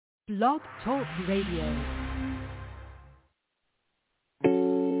Blog Talk Radio.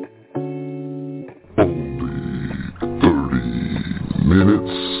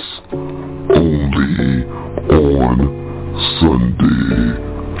 Minutes only on Sunday.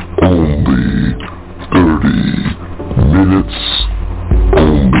 Only 30 minutes only on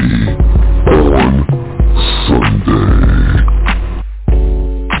Sunday.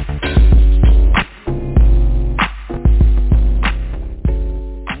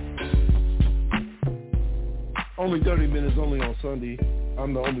 Only 30 minutes only on Sunday.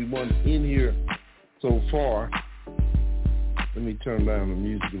 I'm the only one in here so far. Let me turn down the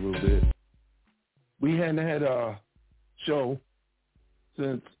music a little bit. We hadn't had a show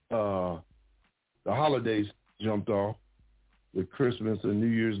since the holidays jumped off, with Christmas and New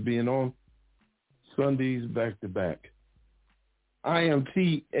Year's being on Sundays back to back. I am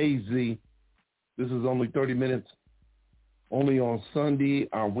TAZ. This is only 30 minutes, only on Sunday.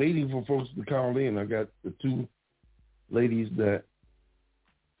 I'm waiting for folks to call in. I got the two ladies that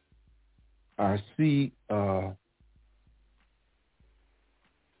I see. Hello.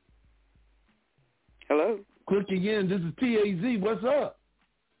 Click again. This is TAZ. What's up?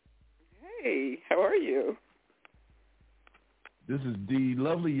 Hey, how are you? This is D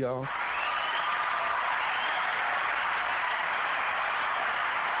Lovely, y'all.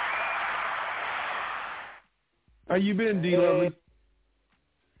 How you been, D Lovely?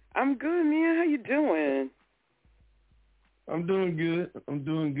 I'm good, man. How you doing? I'm doing good.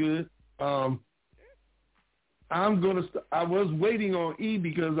 I was waiting on E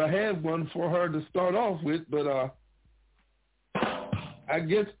because I had one for her to start off with, but I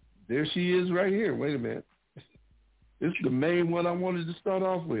guess there she is right here. Wait a minute. This is the main one I wanted to start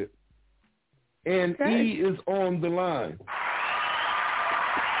off with. And okay. E is on the line.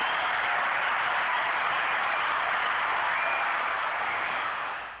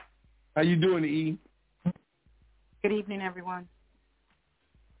 How you doing, E? Good evening, everyone.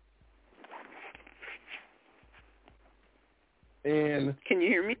 And can you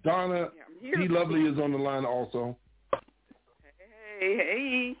hear me? Donna, D Lovely is on the line also.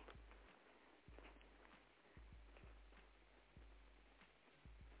 Hey.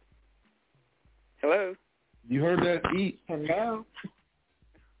 Hello. You heard that, E? Hello.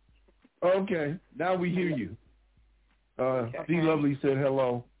 Okay, now we hear you. D Lovely said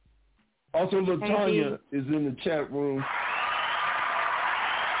hello. Also, LaTanya is in the chat room.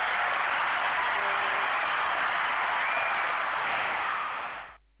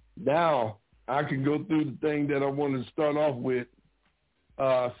 Now I can go through the thing that I wanted to start off with.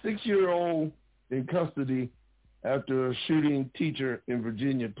 6-year-old in custody after a shooting teacher in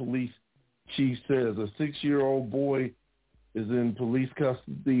Virginia. Police chief says a 6-year-old boy is in police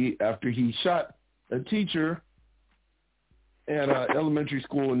custody after he shot a teacher at an elementary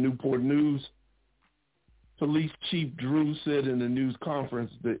school in Newport News. Police Chief Drew said in the news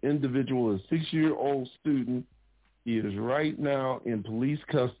conference the individual is a 6-year-old student. He is right now in police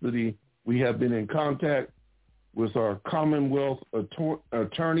custody. We have been in contact with our Commonwealth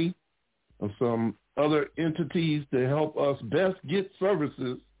attorney and some other entities to help us best get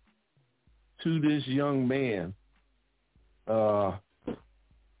services to this young man.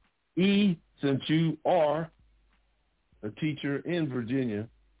 E, since you are a teacher in Virginia,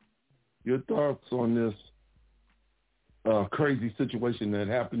 your thoughts on this crazy situation that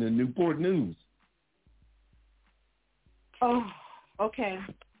happened in Newport News? Oh, okay.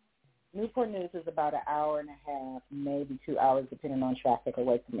 Newport News is about an hour and a half, maybe 2 hours, depending on traffic,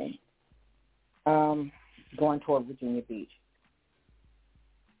 away from me, going toward Virginia Beach.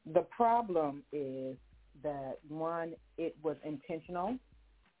 The problem is that, one, it was intentional.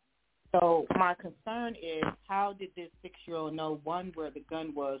 So my concern is, how did this 6-year-old know, one, where the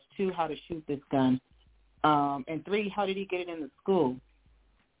gun was, two, how to shoot this gun, and three, how did he get it in the school?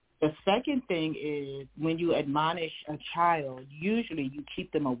 The second thing is, when you admonish a child, usually you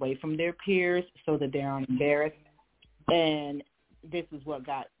keep them away from their peers so that they aren't embarrassed, and this is what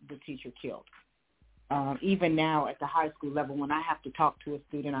got the teacher killed. Even now at the high school level, when I have to talk to a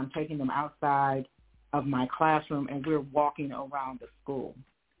student, I'm taking them outside of my classroom and we're walking around the school.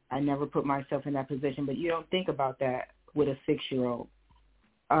 I never put myself in that position, but you don't think about that with a 6-year-old.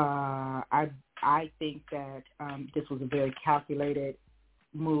 I think that this was a very calculated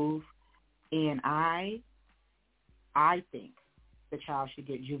move, and I think the child should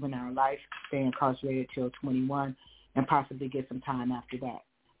get juvenile life, stay incarcerated till 21, and possibly get some time after that.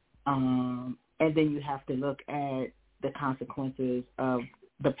 And then you have to look at the consequences of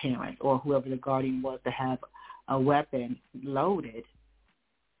the parent or whoever the guardian was to have a weapon loaded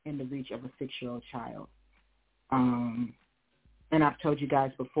in the reach of a 6-year-old child. And I've told you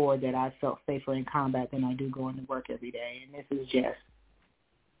guys before that I felt safer in combat than I do going to work every day. And this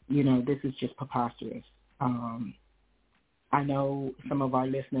is just preposterous. I know some of our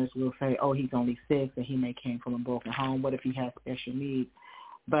listeners will say, oh, he's only 6 and he may came from a broken home. What if he has special needs?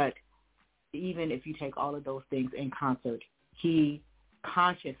 But even if you take all of those things in concert, he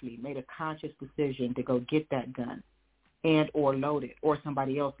consciously made a conscious decision to go get that gun and or load it, or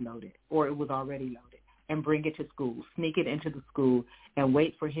somebody else load it, or it was already loaded, and bring it to school, sneak it into the school, and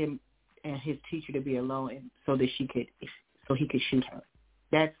wait for him and his teacher to be alone so that he could shoot her.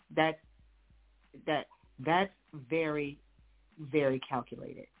 That's very, very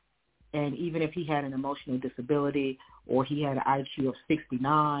calculated. And even if he had an emotional disability or he had an IQ of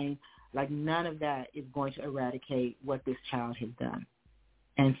 69, like none of that is going to eradicate what this child has done.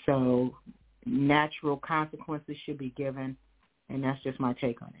 And so natural consequences should be given, and that's just my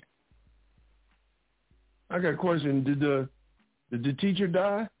take on it. I got a question. Did the teacher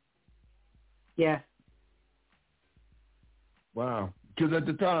die? Yes. Wow. Because at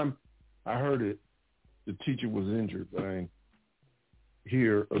the time I heard it, the teacher was injured. I didn't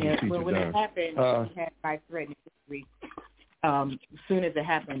hear of the teacher well, when dying. it happened, she had life-threatening injury. As soon as it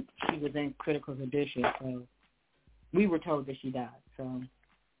happened, she was in critical condition. So we were told that she died. So.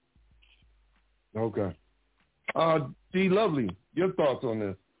 Okay. D. Lovely, your thoughts on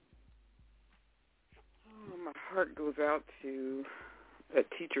this? My heart goes out to a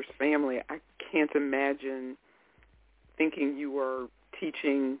teacher's family. I can't imagine thinking you are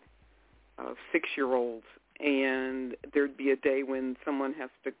teaching 6-year-olds and there'd be a day when someone has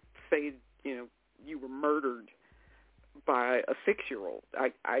to say, you were murdered by a 6-year-old.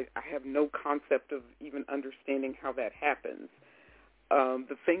 I have no concept of even understanding how that happens.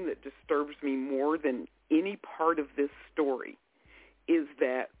 The thing that disturbs me more than any part of this story is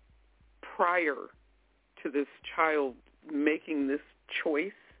that prior to this child making this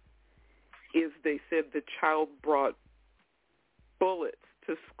choice, is they said the child brought bullets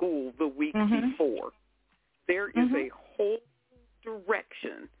to school the week before. There is a whole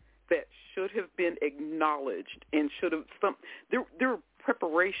direction that should have been acknowledged and should have there are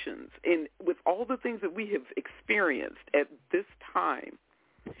preparations, and with all the things that we have experienced at this time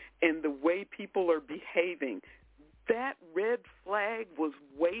and the way people are behaving, that red flag was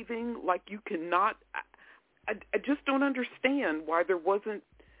waving like you cannot. I just don't understand why there wasn't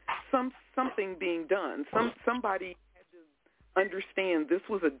something being done. Somebody had to understand this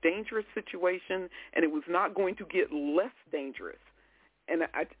was a dangerous situation and it was not going to get less dangerous. And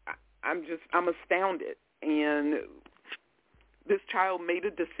I'm astounded. And this child made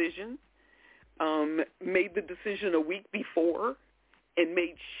a decision, made the decision a week before, and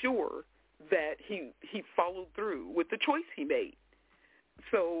made sure that he followed through with the choice he made.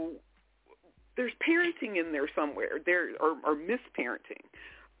 So there's parenting in there somewhere. There are misparenting.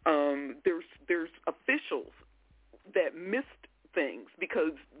 There's officials that missed things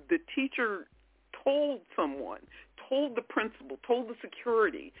because the teacher told someone, told the principal, told the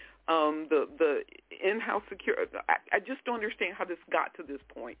security, the in-house security. I just don't understand how this got to this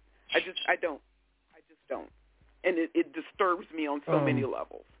point. I just don't. And it disturbs me on so many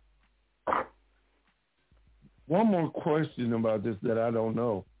levels. One more question about this that I don't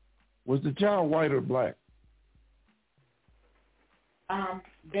know. Was the child white or black?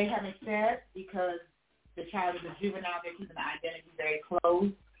 They haven't said because the child is a juvenile. They're keeping the identity very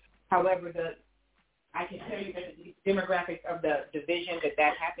close. However, I can tell you that the demographics of the division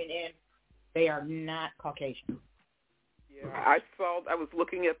that happened in, they are not Caucasian. Yeah, I was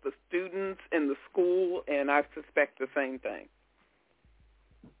looking at the students in the school, and I suspect the same thing.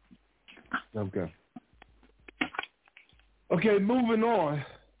 Okay, moving on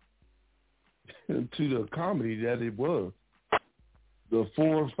to the comedy that it was. The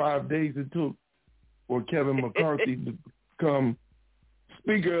 4 or 5 days it took for Kevin McCarthy to become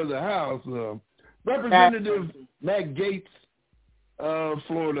Speaker of the House. Representative Matt Gaetz of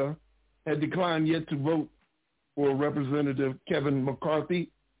Florida had declined yet to vote for Representative Kevin McCarthy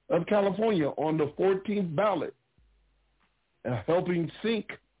of California on the 14th ballot, helping sink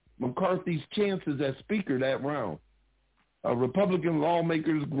McCarthy's chances as Speaker that round. Republican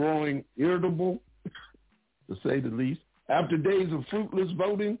lawmakers growing irritable, to say the least. After days of fruitless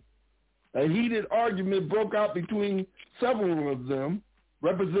voting, a heated argument broke out between several of them.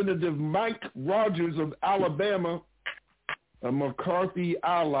 Representative Mike Rogers of Alabama, a McCarthy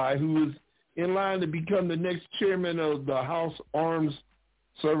ally who is in line to become the next chairman of the House Armed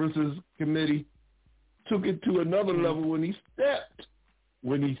Services Committee, took it to another level when he stepped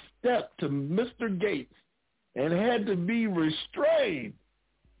to Mr. Gaetz and had to be restrained.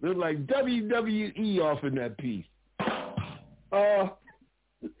 Looked like WWE off in that piece.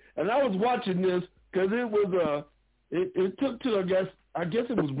 And I was watching this because it was it took to I guess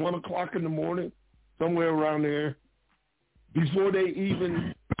it was 1 o'clock in the morning, somewhere around there, before they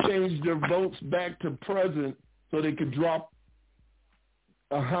even changed their votes back to present, so they could drop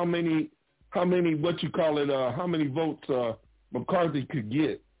how many how many votes McCarthy could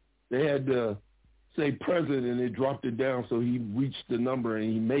get. They had to say present, and they dropped it down, so he reached the number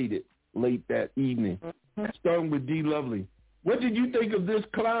and he made it late that evening. Starting with D. Lovely. What did you think of this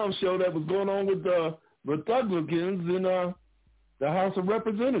clown show that was going on with the Republicans in the House of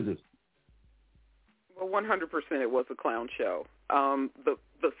Representatives? Well, 100% it was a clown show.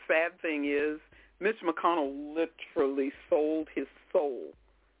 The sad thing is Mitch McConnell literally sold his soul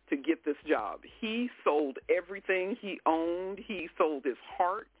to get this job. He sold everything he owned. He sold his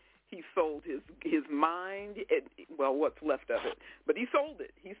heart. He sold his mind, what's left of it. But he sold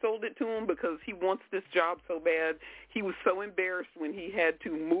it. He sold it to him because he wants this job so bad. He was so embarrassed when he had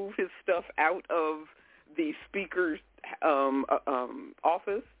to move his stuff out of the speaker's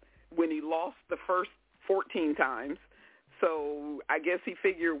office when he lost the first 14 times. So I guess he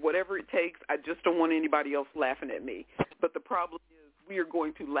figured whatever it takes, I just don't want anybody else laughing at me. But the problem is we are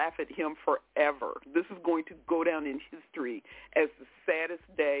going to laugh at him forever. This is going to go down in history as the saddest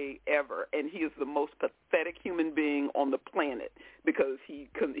day ever, and he is the most pathetic human being on the planet because he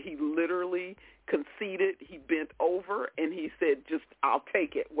literally conceded, he bent over, and he said, just, I'll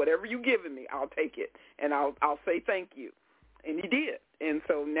take it. Whatever you're giving me, I'll take it, and I'll say thank you. And he did. And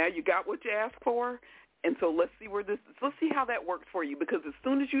so now you got what you asked for, and so let's see how that works for you, because as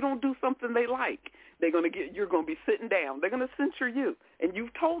soon as you don't do something they like, you're going to be sitting down. They're going to censure you, and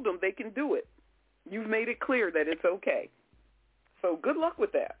you've told them they can do it. You've made it clear that it's okay. So good luck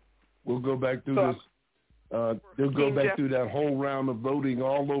with that. We'll go back through this. They'll go back through that whole round of voting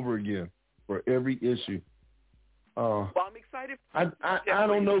all over again for every issue. Well, I'm excited. I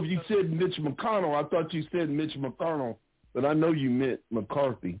don't know if you said Mitch McConnell. I thought you said Mitch McConnell, but I know you meant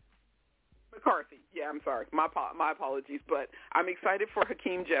McCarthy. McCarthy. Yeah, I'm sorry. My apologies. But I'm excited for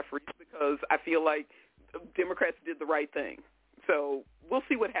Hakeem Jeffries because I feel like Democrats did the right thing. So we'll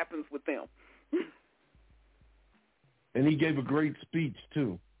see what happens with them. And he gave a great speech,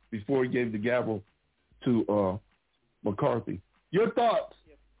 too, before he gave the gavel to McCarthy. Your thoughts,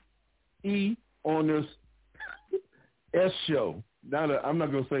 E, on this S show? I'm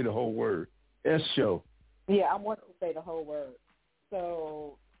not going to say the whole word. S show. Yeah, I want to say the whole word.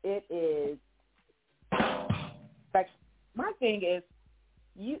 So it is, like, my thing is,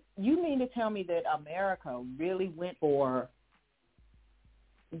 you mean to tell me that America really went for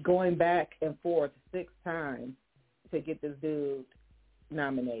going back and forth 6 times to get this dude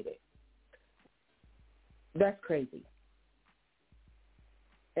nominated? That's crazy.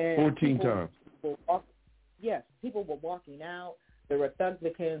 And 14 times. Yes, people were walking out. The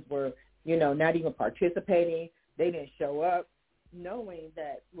Republicans were, not even participating. They didn't show up, knowing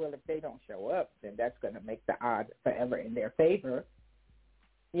that, well, if they don't show up, then that's going to make the odds forever in their favor.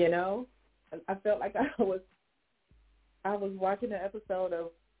 I felt like I was watching an episode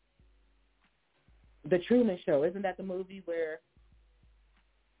of The Truman Show. Isn't that the movie where?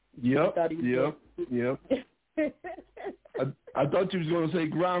 Yep. I thought you was going to say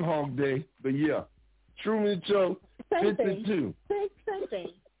Groundhog Day, but yeah, Truman Show fits it too. Same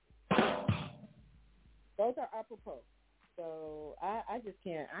thing. Those are apropos. So I just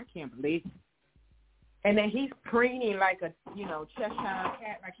can't believe it. And then he's preening like a, Cheshire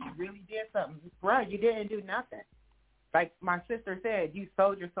cat, like he really did something. Bro, you didn't do nothing. Like my sister said, you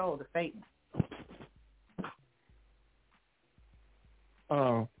sold your soul to Satan.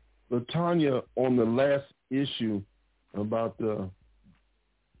 LaTanya, on the last issue about the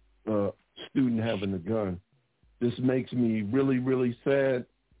student having a gun, this makes me really, really sad.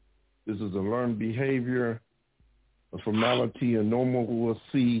 This is a learned behavior, a formality, a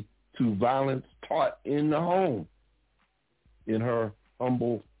normalcy to violence taught in the home, in her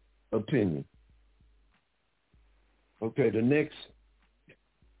humble opinion. Okay, the next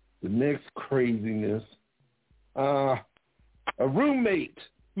craziness. A roommate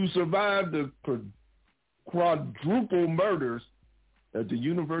who survived the quadruple murders at the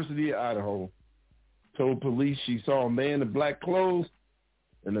University of Idaho told police she saw a man in black clothes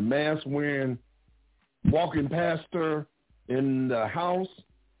and a mask wearing walking past her in the house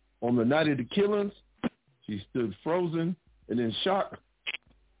on the night of the killings. She stood frozen and in shock,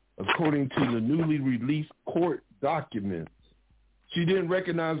 according to the newly released court documents. She didn't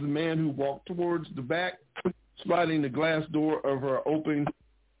recognize the man who walked towards the back, sliding the glass door of her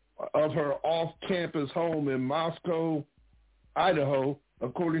off-campus home in Moscow, Idaho,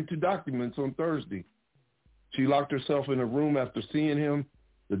 according to documents on Thursday. She locked herself in a room after seeing him.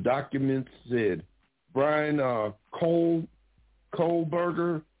 The documents said Brian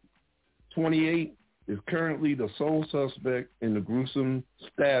Kohlberger, 28, is currently the sole suspect in the gruesome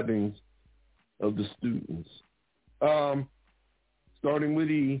stabbings of the students. Starting with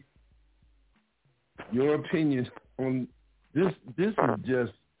E, your opinion on this? This is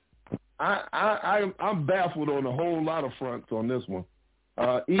just I'm baffled on a whole lot of fronts on this one.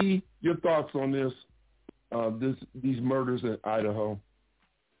 E, your thoughts on this? These murders in Idaho.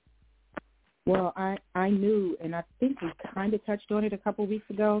 Well, I knew, and I think we kind of touched on it a couple of weeks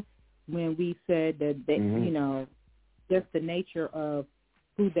ago when we said that they, just the nature of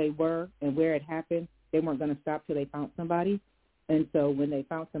who they were and where it happened, they weren't going to stop till they found somebody. And so when they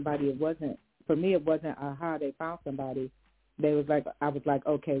found somebody, it wasn't aha, they found somebody. I was like,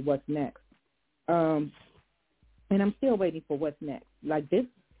 okay, what's next? And I'm still waiting for what's next. Like this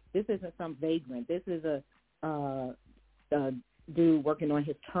isn't some vagrant. This is a dude working on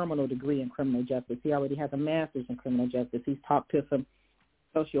his terminal degree in criminal justice. He already has a master's in criminal justice. He's talked to some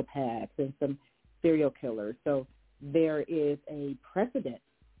sociopaths and some serial killers. So there is a precedent,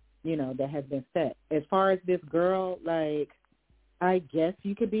 that has been set. As far as this girl, like, I guess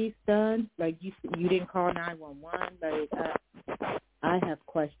you could be stunned. Like, you didn't call 911. Like, I have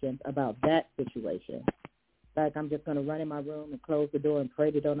questions about that situation. Like, I'm just going to run in my room and close the door and pray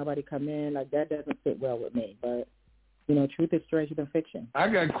that don't nobody come in. Like, that doesn't fit well with me. But, truth is stranger than fiction. I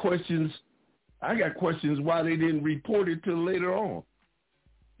got questions why they didn't report it till later on.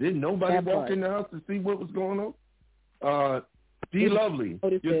 Didn't nobody walk in the house to see what was going on? D. Lovely,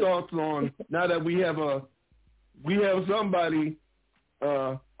 your thoughts on, now that we have somebody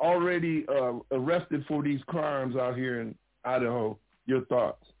already arrested for these crimes out here in Idaho. Your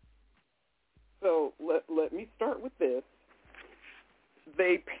thoughts? So let me start with this.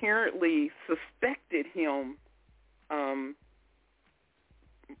 They apparently suspected him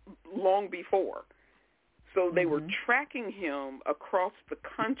long before. So they were tracking him across the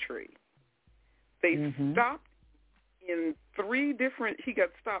country. They stopped in 3 different, he got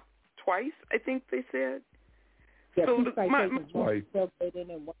stopped twice, I think they said. Yeah, so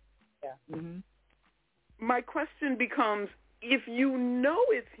my question becomes, if you know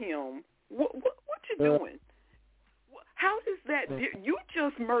it's him, what you doing? How does that? You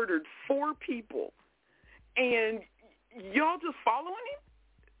just murdered 4 people, and y'all just following him?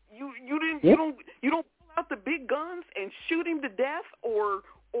 You don't pull out the big guns and shoot him to death, or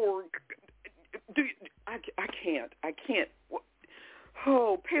do you, I can't.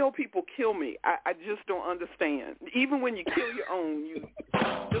 Oh, pale people kill me. I just don't understand. Even when you kill your own, you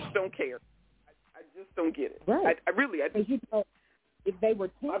just don't care. I just don't get it. Right. I if they were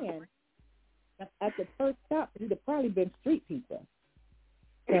 10, at the first stop, he'd have probably been street pizza.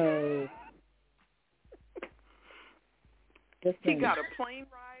 So he got a plane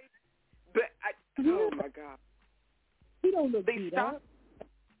ride. But oh my God, he don't look they beat stopped up.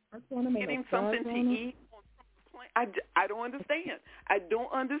 getting something to eat on the plane. I don't understand. I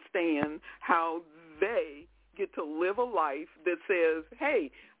don't understand how they get to live a life that says,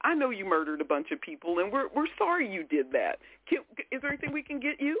 hey, I know you murdered a bunch of people, and we're sorry you did that. Is there anything we can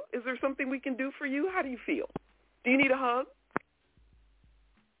get you? Is there something we can do for you? How do you feel? Do you need a hug?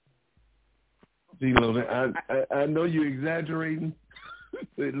 I know you're exaggerating.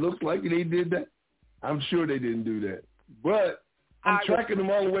 It looks like they did that. I'm sure they didn't do that. But I'm tracking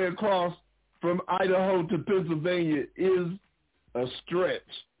them all the way across from Idaho to Pennsylvania is a stretch.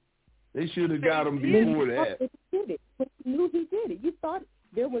 They should have got him before that. You knew he did it. You thought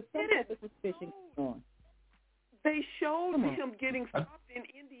there was some type of suspicion going on. They showed him getting stopped in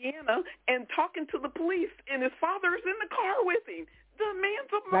Indiana and talking to the police, and his father is in the car with him. The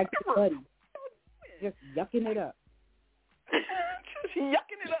man's a murderer. Like just yucking it up. Just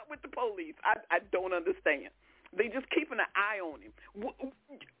yucking it up with the police. I don't understand. They just keeping an eye on him.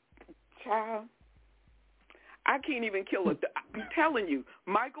 Child, I can't even kill a dog. I'm telling you,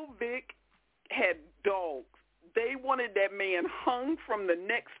 Michael Vick had dogs. They wanted that man hung from the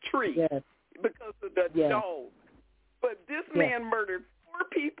next tree because of the dog. But this man murdered 4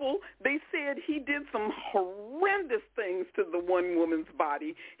 people. They said he did some horrendous things to the one woman's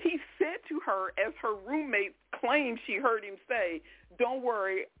body. He said to her, as her roommate claimed she heard him say, don't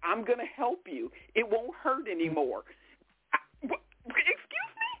worry, I'm going to help you. It won't hurt anymore. Excuse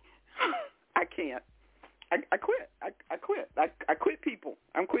me? I can't. I quit. I quit. I quit people.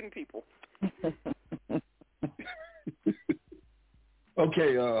 I'm quitting people.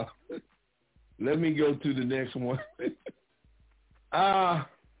 Okay, let me go to the next one.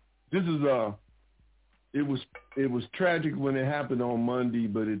 This is it was tragic when it happened on Monday,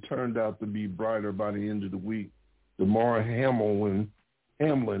 but it turned out to be brighter by the end of the week. Damar Hamlin,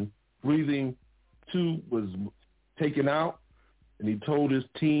 breathing tube was taken out, and he told his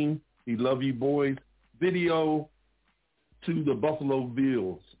team, "He love you, boys." Video to the Buffalo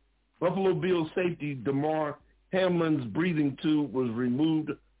Bills. Buffalo Bills safety Damar Hamlin's breathing tube was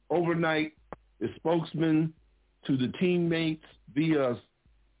removed overnight. A spokesman to the teammates via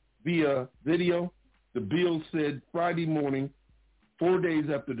video. The Bills said Friday morning, 4 days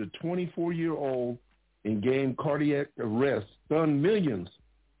after the 24-year-old in-game cardiac arrest stunned millions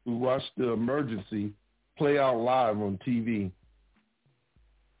who watched the emergency play out live on TV.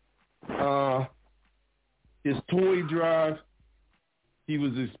 His toy drive, he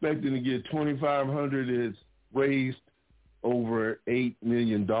was expecting to get $2,500. It's raised over $8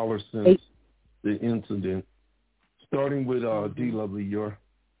 million since the incident. Starting with D. Lovely, your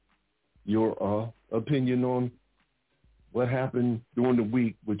opinion on what happened during the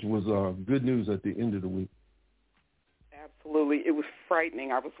week, which was good news at the end of the week. Absolutely. It was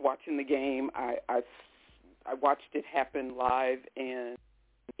frightening. I was watching the game. I watched it happen live, and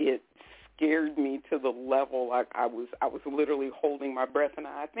it scared me to the level like I was literally holding my breath, and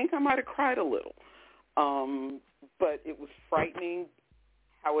I think I might have cried a little. But it was frightening.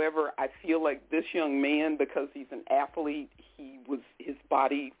 However, I feel like this young man, because he's an athlete, his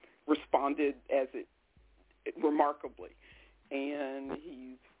body responded as it remarkably, and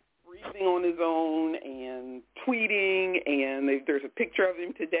he's breathing on his own and tweeting, and there's a picture of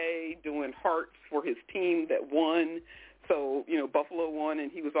him today doing hearts for his team that won. So, Buffalo won,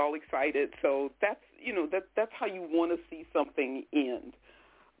 and he was all excited. So that's how you want to see something end.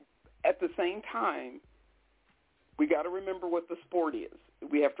 At the same time, we got to remember what the sport is.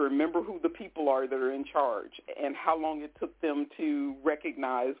 We have to remember who the people are that are in charge and how long it took them to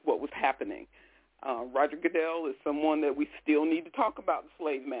recognize what was happening. Roger Goodell is someone that we still need to talk about, the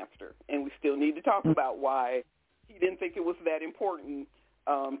slave master, and we still need to talk about why he didn't think it was that important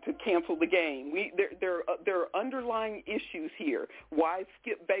to cancel the game. There are underlying issues here. Why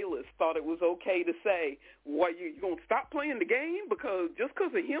Skip Bayless thought it was okay to say, "Why you going to stop playing the game because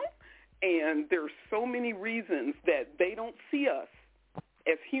of him?" And there's so many reasons that they don't see us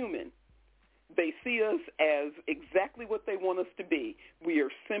as human. They see us as exactly what they want us to be. We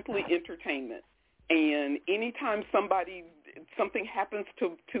are simply entertainment. And anytime something happens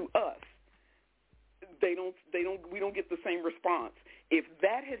to us, we don't get the same response. If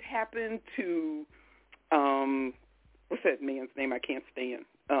that had happened to what's that man's name I can't stand?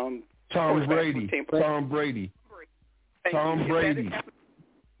 Tom Brady. Tom Brady.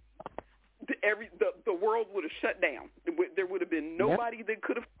 The world would have shut down. There would have been nobody that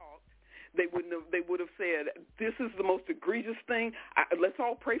could have talked. They would have said, "This is the most egregious thing. Let's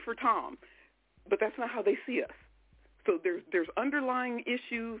all pray for Tom." But that's not how they see us. So there's underlying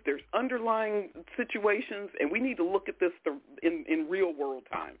issues, there's underlying situations, and we need to look at this in real world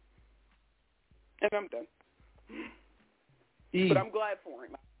time. And I'm done. But I'm glad for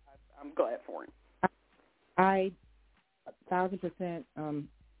him. I'm glad for him. I 1,000%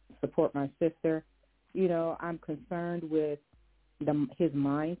 support my sister. I'm concerned with his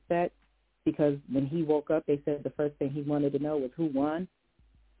mindset, because when he woke up, they said the first thing he wanted to know was who won.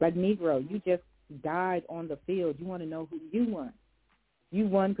 Like, Negro, you just died on the field. You want to know who you won. You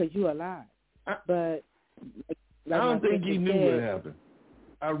won because you're alive. But I don't think he knew what happened.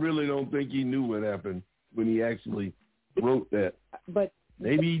 I really don't think he knew what happened when he actually wrote that. But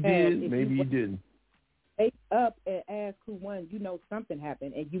maybe he did, maybe he didn't. Wake up and ask who won. Something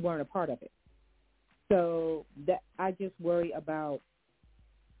happened and you weren't a part of it. So that I just worry about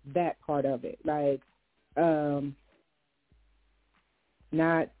that part of it. Like,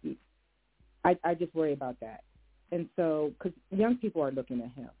 I just worry about that. And so, because young people are looking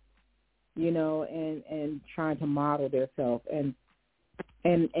at him, and trying to model themselves. And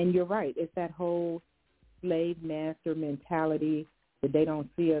you're right. It's that whole slave master mentality that they don't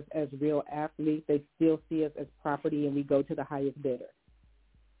see us as real athletes. They still see us as property, and we go to the highest bidder.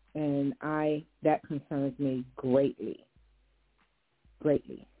 And that concerns me greatly.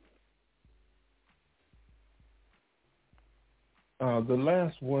 Greatly. The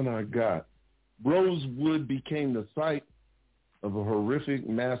last one I got, Rosewood became the site of a horrific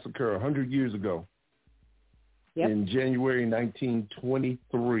massacre 100 years ago. Yep. In January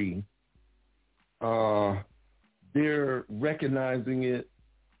 1923. They're recognizing it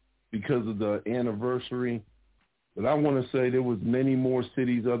because of the anniversary. But I want to say there was many more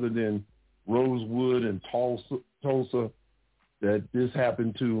cities other than Rosewood and Tulsa that this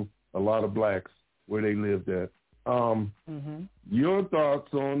happened to a lot of blacks where they lived at. Your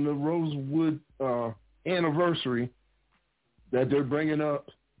thoughts on the Rosewood anniversary that they're bringing up,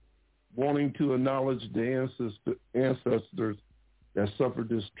 wanting to acknowledge the ancestors that suffered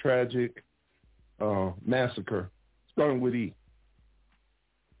this tragic massacre, starting with E.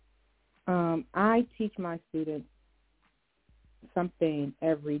 I teach my students something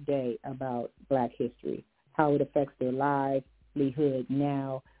every day about Black history, how it affects their livelihood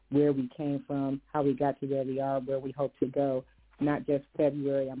now, where we came from, how we got to where we are, where we hope to go, not just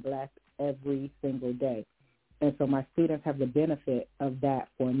February, I'm Black every single day. And so my students have the benefit of that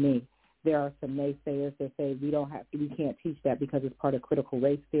for me. There are some naysayers that say we can't teach that because it's part of critical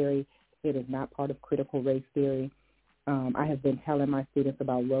race theory. It is not part of critical race theory. I have been telling my students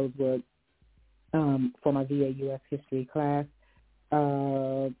about Rosewood for my VA U.S. history class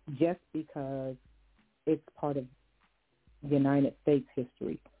just because it's part of United States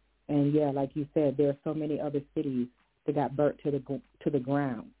history. And, yeah, like you said, there are so many other cities that got burnt to the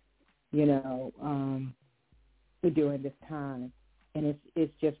ground, during this time. And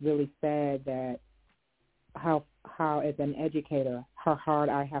it's just really sad that how as an educator, how hard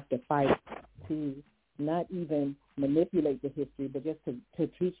I have to fight to not even manipulate the history, but just to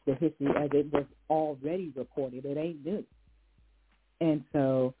teach the history as it was already reported. It ain't new. And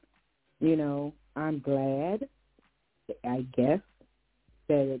so, I'm glad, I guess,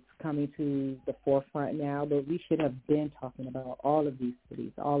 that it's coming to the forefront now, but we should have been talking about all of these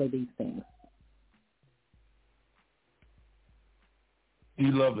cities, all of these things.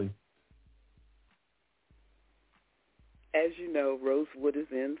 Lovely. As you know, Rosewood is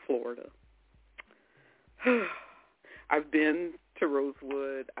in Florida. I've been to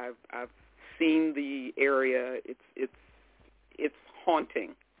Rosewood. I've seen the area. It's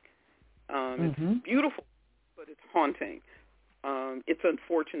haunting. It's beautiful, but it's haunting. It's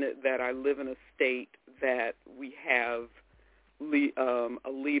unfortunate that I live in a state that we have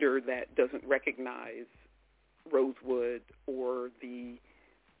a leader that doesn't recognize Rosewood or the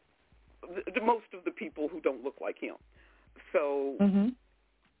most of the people who don't look like him. So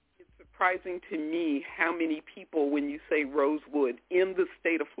it's surprising to me how many people, when you say Rosewood in the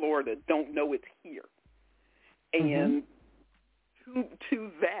state of Florida, don't know it's here. And to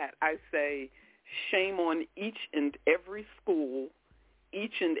that, I say, shame on each and every school,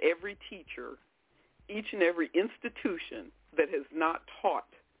 each and every teacher, each and every institution that has not taught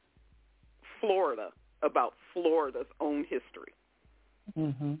Florida about Florida's own history.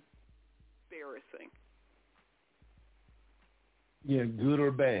 Embarrassing. Yeah, good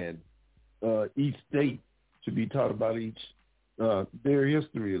or bad. Each state should be taught about their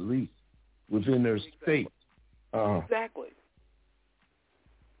history, at least, within their state. Exactly.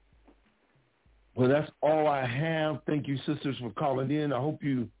 Well, that's all I have. Thank you, sisters, for calling in. I hope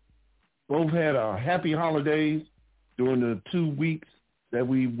you both had a happy holidays during the 2 weeks that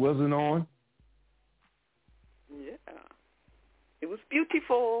we wasn't on. Yeah. It was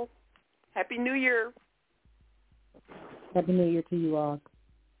beautiful. Happy New Year. Happy New Year to you all.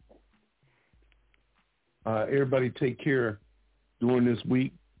 Everybody take care during this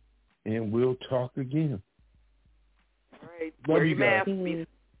week, and we'll talk again. All right. Love Wear you your guys. mask.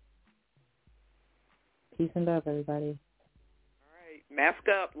 Peace and love, everybody. All right. Mask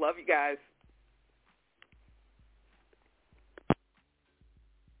up. Love you guys.